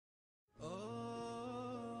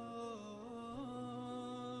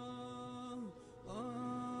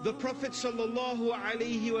The Prophet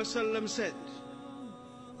ﷺ said,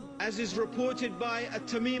 as is reported by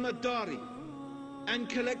At-Tamim Ad-Dari and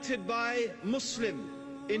collected by Muslim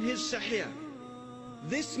in his Sahih,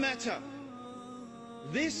 this matter,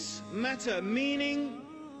 meaning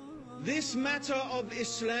this matter of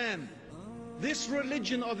Islam, this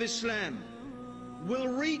religion of Islam, will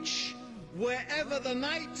reach wherever the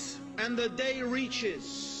night and the day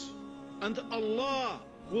reaches, and Allah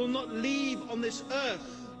will not leave on this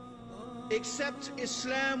earth except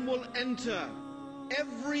Islam will enter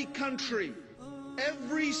every country,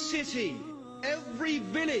 every city, every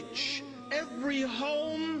village, every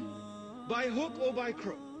home, by hook or by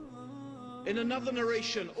crook. In another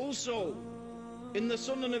narration, also in the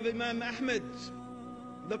Sunan of Imam Ahmad,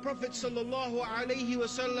 the Prophet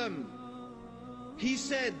ﷺ, he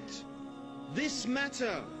said, this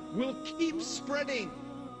matter will keep spreading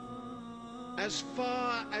as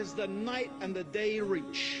far as the night and the day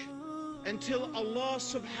reach, until Allah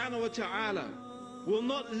subhanahu wa ta'ala will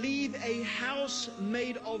not leave a house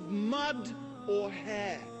made of mud or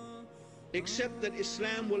hair, except that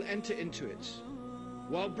Islam will enter into it,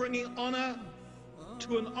 while bringing honor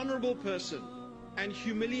to an honorable person and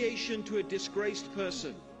humiliation to a disgraced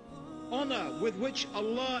person. Honor with which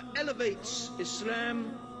Allah elevates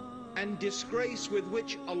Islam, and disgrace with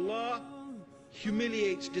which Allah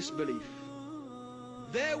humiliates disbelief.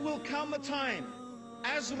 There will come a time,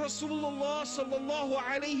 as Rasulullah sallallahu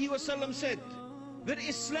alayhi wasallam said, that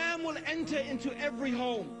Islam will enter into every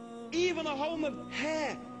home, even a home of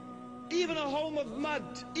hair, even a home of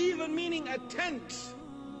mud, even meaning a tent.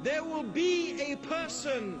 There will be a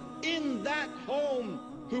person in that home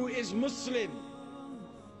who is Muslim.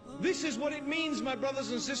 This is what it means, my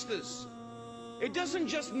brothers and sisters. It doesn't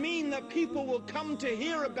just mean that people will come to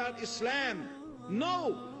hear about Islam.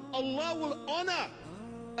 No, Allah will honor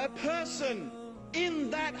a person in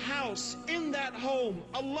that house, in that home.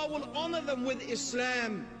 Allah will honor them with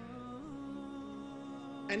Islam.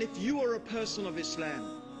 And if you are a person of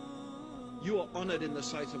Islam, you are honored in the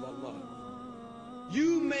sight of Allah.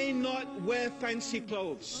 You may not wear fancy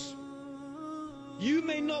clothes. You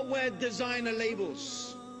may not wear designer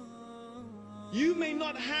labels. You may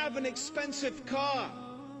not have an expensive car.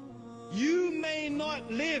 You may not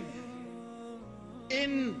live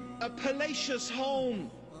in a palatial home.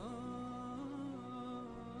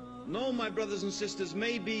 No, my brothers and sisters,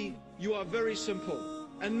 maybe you are very simple,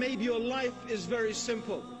 and maybe your life is very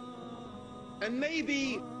simple, and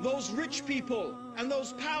maybe those rich people and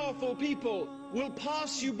those powerful people will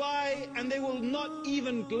pass you by and they will not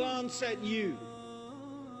even glance at you,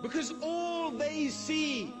 because all they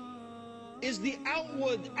see is the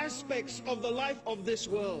outward aspects of the life of this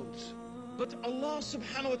world. But Allah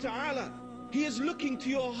subhanahu wa ta'ala, He is looking to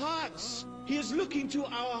your hearts. He is looking to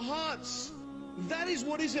our hearts. That is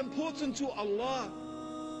what is important to Allah.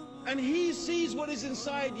 And He sees what is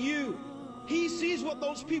inside you. He sees what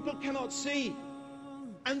those people cannot see.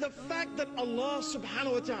 And the fact that Allah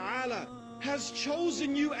subhanahu wa ta'ala has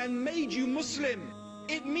chosen you and made you Muslim,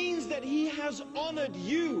 it means that He has honored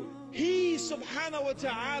you. He subhanahu wa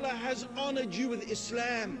ta'ala has honored you with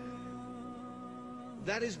Islam.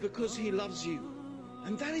 That is because He loves you.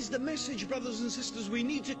 And that is the message, brothers and sisters, we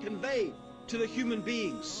need to convey to the human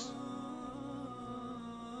beings.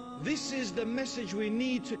 This is the message we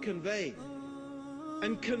need to convey.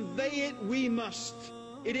 And convey it we must.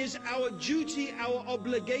 It is our duty, our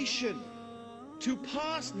obligation to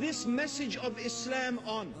pass this message of Islam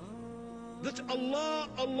on. That Allah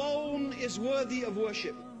alone is worthy of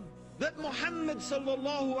worship. That Muhammad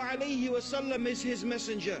sallallahu alayhi wasallam is His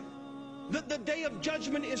messenger. That the day of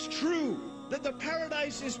judgment is true. That the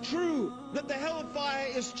paradise is true. That the hellfire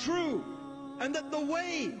is true. And that the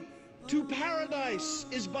way to paradise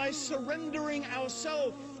is by surrendering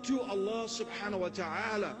ourselves to Allah subhanahu wa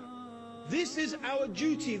ta'ala. This is our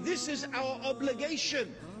duty. This is our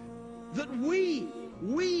obligation. That we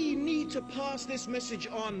need to pass this message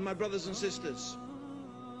on, my brothers and sisters.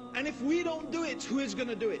 And if we don't do it, who is going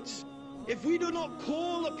to do it? If we do not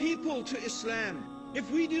call the people to Islam, if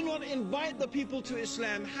we do not invite the people to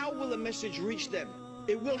Islam, how will the message reach them?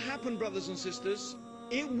 It will happen, brothers and sisters.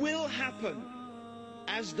 It will happen.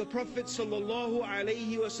 As the Prophet sallallahu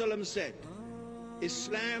alaihi wasallam said,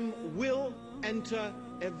 Islam will enter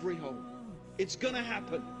every home. It's going to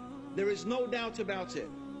happen. There is no doubt about it.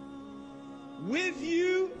 With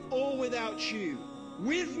you or without you,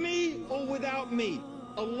 with me or without me,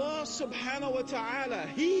 Allah subhanahu wa ta'ala,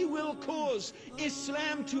 He will cause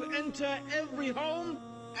Islam to enter every home,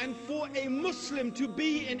 and for a Muslim to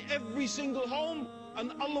be in every single home,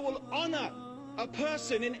 and Allah will honor a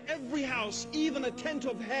person in every house, even a tent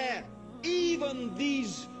of hair, even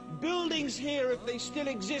these buildings here, if they still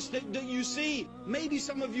exist, that you see, maybe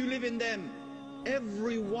some of you live in them.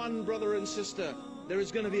 Every one brother and sister, there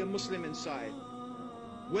is going to be a Muslim inside.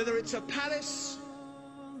 Whether it's a palace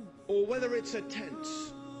or whether it's a tent,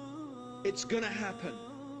 it's going to happen.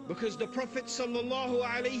 Because the Prophet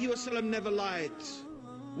ﷺ never lied.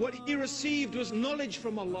 What he received was knowledge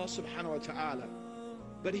from Allah subhanahu wa ta'ala.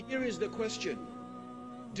 But here is the question.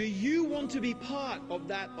 Do you want to be part of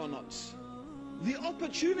that or not? The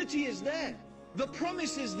opportunity is there. The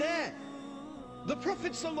promise is there. The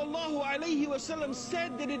Prophet ﷺ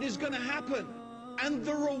said that it is going to happen. And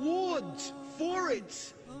the reward for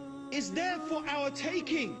it is there for our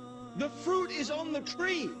taking. The fruit is on the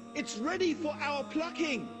tree. It's ready for our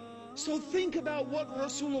plucking. So think about what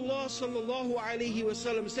Rasulullah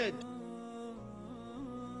ﷺ said.